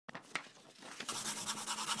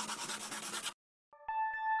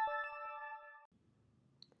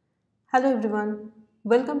Hello everyone,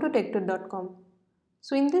 welcome to TechTut.com.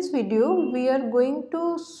 So in this video, we are going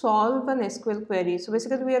to solve an SQL query. So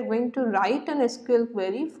basically we are going to write an SQL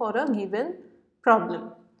query for a given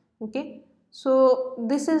problem. Okay. So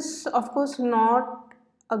this is of course not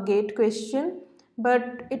a gate question,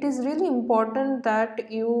 but it is really important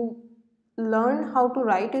that you learn how to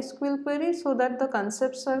write SQL query so that the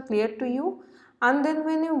concepts are clear to you, and then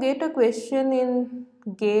when you get a question in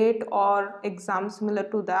gate or exam similar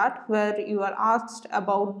to that where you are asked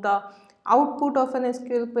about the output of an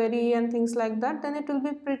SQL query and things like that, then it will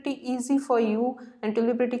be pretty easy for you and it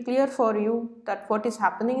will be pretty clear for you that what is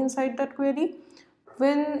happening inside that query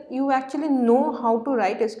when you actually know how to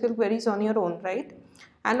write SQL queries on your own, right?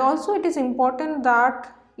 And also it is important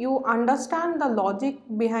that you understand the logic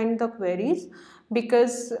behind the queries,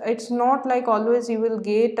 because it's not like always you will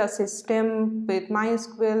get a system with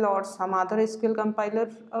MySQL or some other SQL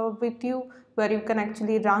compiler with you where you can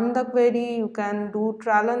actually run the query, you can do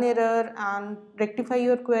trial and error and rectify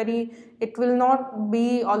your query. It will not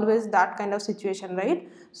be always that kind of situation, right?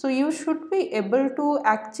 So you should be able to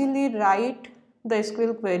actually write the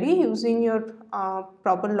SQL query using your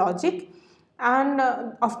proper logic, and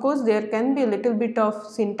of course there can be a little bit of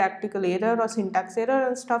syntactical error or syntax error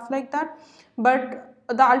and stuff like that, but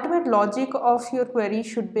the ultimate logic of your query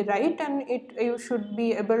should be right, and you should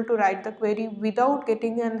be able to write the query without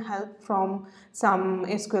getting an help from some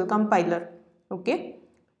SQL compiler. Okay,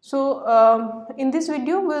 so in this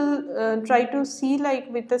video we'll try to see,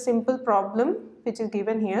 like with a simple problem which is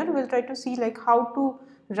given here, we'll try to see like how to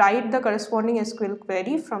write the corresponding SQL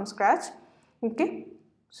query from scratch. Okay,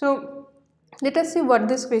 so let us see what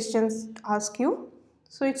this question asks you.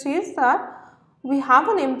 So it says that we have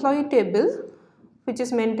an employee table which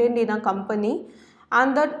is maintained in a company,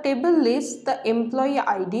 and the table lists the employee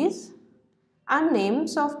IDs and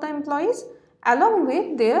names of the employees along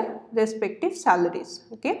with their respective salaries.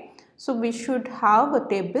 Okay, so we should have a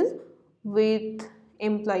table with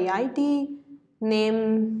employee ID,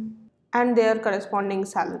 name and their corresponding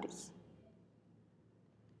salaries.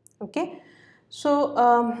 Okay,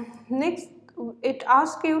 so next it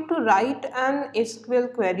asks you to write an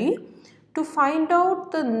SQL query to find out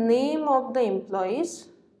the name of the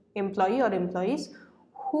employee or employees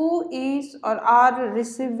who is or are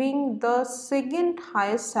receiving the second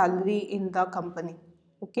highest salary in the company.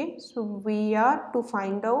 Okay, so we are to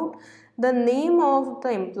find out the name of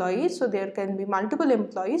the employees. So there can be multiple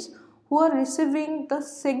employees who are receiving the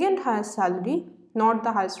second highest salary, not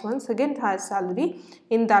the highest one, second highest salary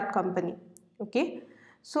in that company. Okay,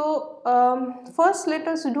 so first let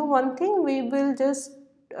us do one thing. We will just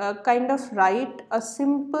kind of write a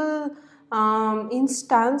simple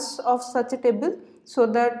instance of such a table so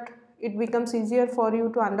that it becomes easier for you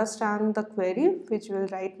to understand the query which we will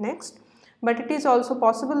write next. But it is also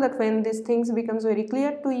possible that when these things becomes very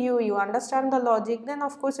clear to you, you understand the logic, then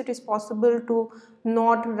of course it is possible to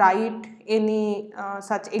not write any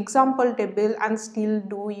such example table and still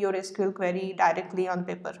do your SQL query directly on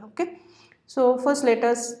paper. Okay, so first let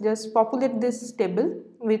us just populate this table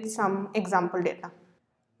with some example data.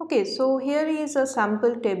 Okay, so here is a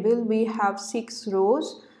sample table. We have 6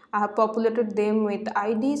 rows. I have populated them with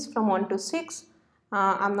IDs from 1 to 6.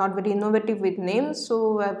 I'm not very innovative with names,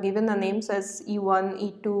 so I have given the names as E1,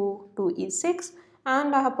 E2 to E6,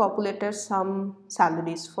 and I have populated some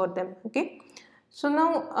salaries for them. Okay, so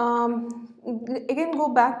now again go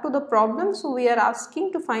back to the problem. So we are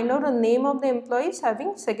asking to find out the name of the employees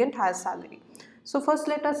having second highest salary. So first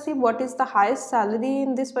let us see what is the highest salary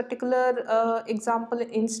in this particular example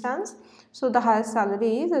instance. So the highest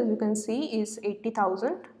salary is, as you can see, is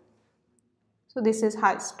 80,000. So this is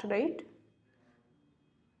highest, right?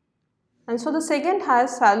 And so the second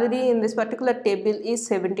highest salary in this particular table is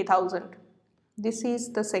 70,000. This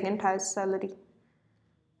is the second highest salary,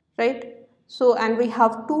 right? So, and we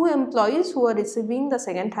have 2 employees who are receiving the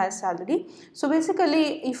second highest salary. So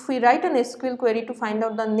basically, if we write an SQL query to find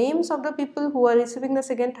out the names of the people who are receiving the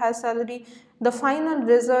second highest salary, the final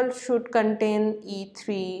result should contain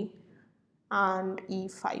E3 and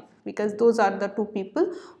E5, because those are the 2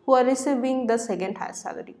 people who are receiving the second highest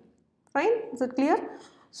salary. Fine, is it clear?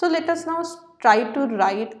 So let us now try to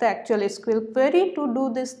write the actual SQL query to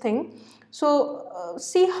do this thing. So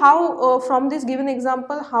see how from this given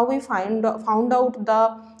example how we found out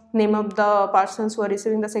the name of the persons who are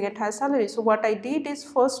receiving the second highest salary. So what I did is,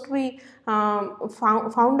 first we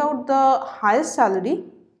found out the highest salary,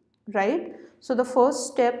 right? So the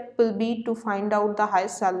first step will be to find out the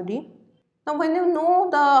highest salary. Now when you know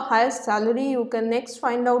the highest salary, you can next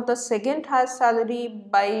find out the second highest salary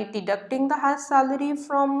by deducting the highest salary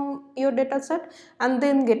from your data set and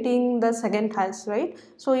then getting the second highest, right?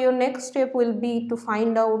 So your next step will be to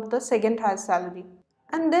find out the second highest salary.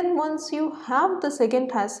 And then once you have the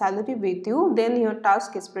second highest salary with you, then your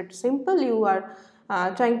task is pretty simple. You are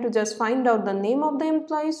trying to just find out the name of the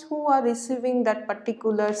employees who are receiving that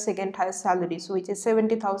particular second highest salary, so which is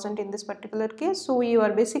 70,000 in this particular case. So you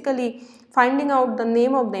are basically finding out the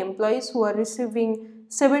name of the employees who are receiving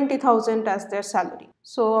 70,000 as their salary.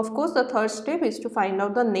 So of course the third step is to find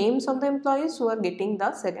out the names of the employees who are getting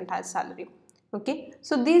the second highest salary. Okay,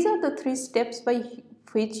 so these are the three steps by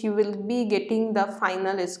which you will be getting the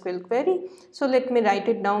final SQL query. So let me write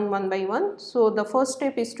it down one by one. So the first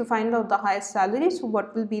step is to find out the highest salary. So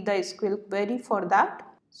what will be the SQL query for that?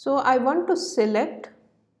 So I want to select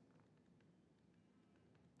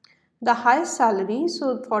the highest salary.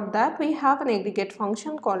 So for that we have an aggregate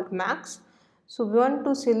function called max. So we want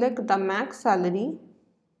to select the max salary,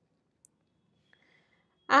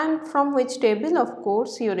 and from which table? Of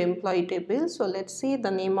course your employee table. So let's see,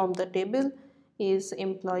 the name of the table is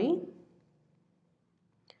employee,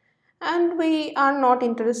 and we are not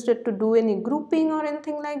interested to do any grouping or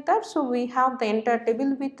anything like that. So we have the entire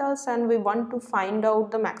table with us and we want to find out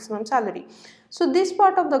the maximum salary. So this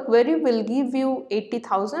part of the query will give you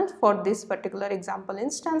 80,000 for this particular example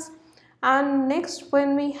instance. And next,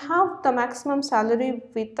 when we have the maximum salary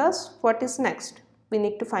with us, what is next? We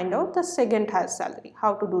need to find out the second highest salary.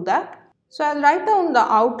 How to do that? So I'll write down the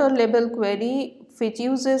outer label query which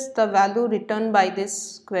uses the value returned by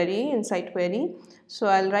this query, inside query. So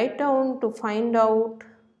I'll write down to find out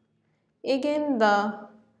again the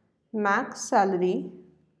max salary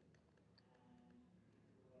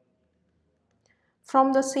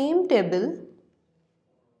from the same table,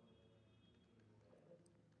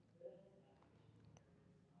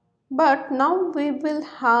 but now we will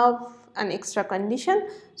have an extra condition.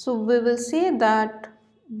 So we will say that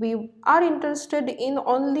we are interested in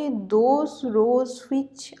only those rows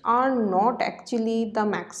which are not actually the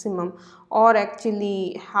maximum or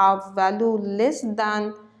actually have value less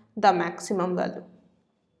than the maximum value.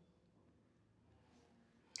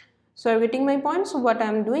 So, are you getting my point? So, what I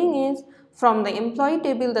am doing is, from the employee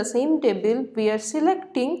table, the same table, we are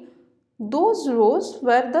selecting those rows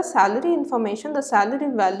where the salary information, the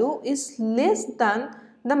salary value is less than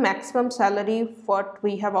the maximum salary what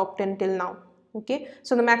we have obtained till now. Okay,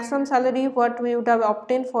 so the maximum salary what we would have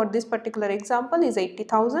obtained for this particular example is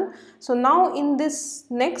 80,000. So now in this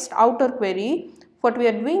next outer query, what we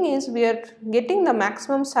are doing is we are getting the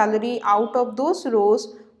maximum salary out of those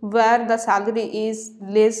rows where the salary is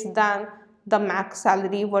less than the max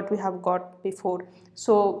salary what we have got before.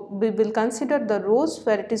 So we will consider the rows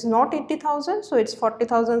where it is not 80,000, so it's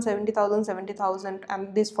 40,000, 70,000, 70,000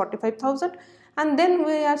 and this 45,000, and then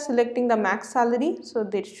we are selecting the max salary. So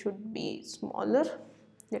this should be smaller,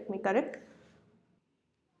 let me correct.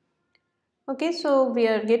 Okay, so we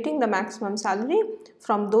are getting the maximum salary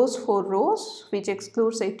from those 4 rows which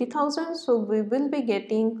excludes 80,000. So we will be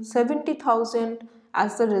getting 70,000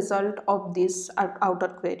 as the result of this outer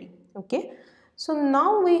query. Okay, so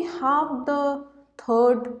now we have the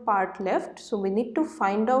third part left. So we need to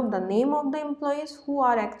find out the name of the employees who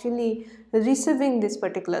are actually receiving this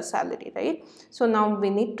particular salary, right? So now we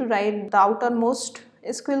need to write the outermost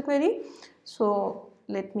SQL query. So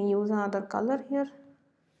let me use another color here.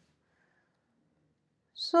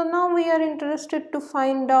 So now we are interested to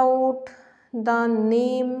find out the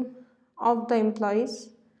name of the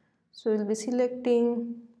employees. So we'll be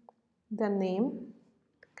selecting the name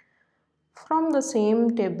from the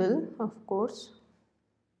same table, of course.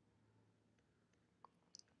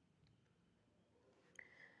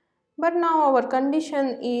 But now our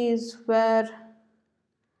condition is where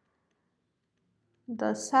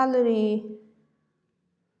the salary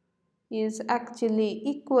is actually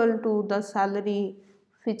equal to the salary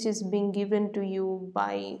which is being given to you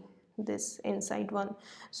by this inside one.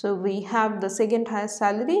 So we have the second highest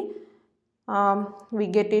salary, we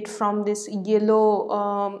get it from this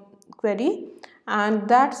yellow query, and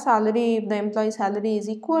that salary, if the employee salary is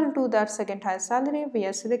equal to that second highest salary, we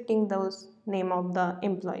are selecting those name of the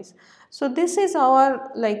employees. So this is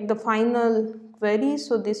our like the final query.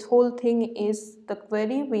 So this whole thing is the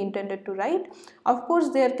query we intended to write. Of course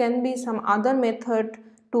there can be some other method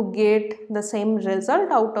to get the same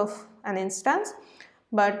result out of an instance,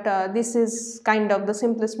 but this is kind of the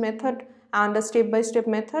simplest method and a step-by-step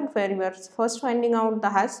method where you are first finding out the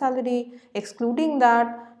highest salary, excluding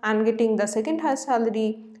that and getting the second highest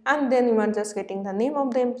salary, and then you are just getting the name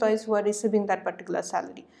of the employees who are receiving that particular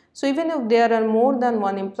salary. So even if there are more than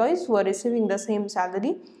one employees who are receiving the same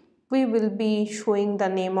salary, we will be showing the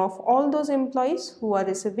name of all those employees who are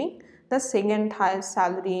receiving the second highest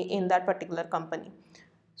salary in that particular company.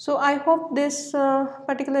 So I hope this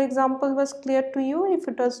particular example was clear to you. If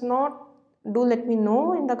it was not, do let me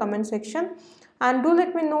know in the comment section, and do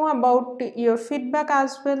let me know about your feedback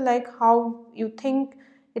as well, like how you think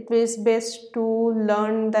it is best to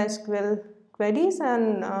learn the SQL queries,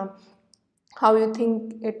 and how you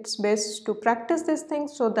think it's best to practice these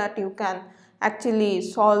things so that you can actually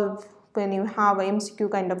solve when you have a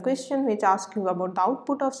MCQ kind of question which asks you about the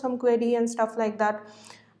output of some query and stuff like that.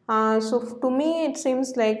 So to me it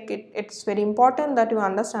seems like it's very important that you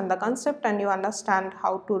understand the concept and you understand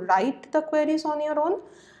how to write the queries on your own,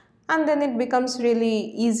 and then it becomes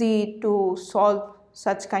really easy to solve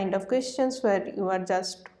such kind of questions where you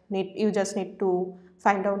just need to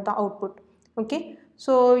find out the output. Okay,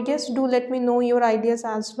 so yes, do let me know your ideas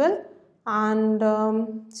as well, and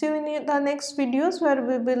see you in the next videos where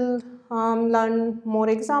we will learn more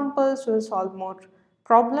examples, we'll solve more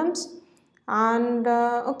problems, and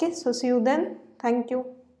okay, so see you then. Thank you.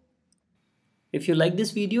 If you like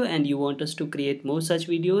this video and you want us to create more such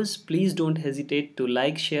videos, please don't hesitate to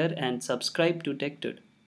like, share and subscribe to TechTud.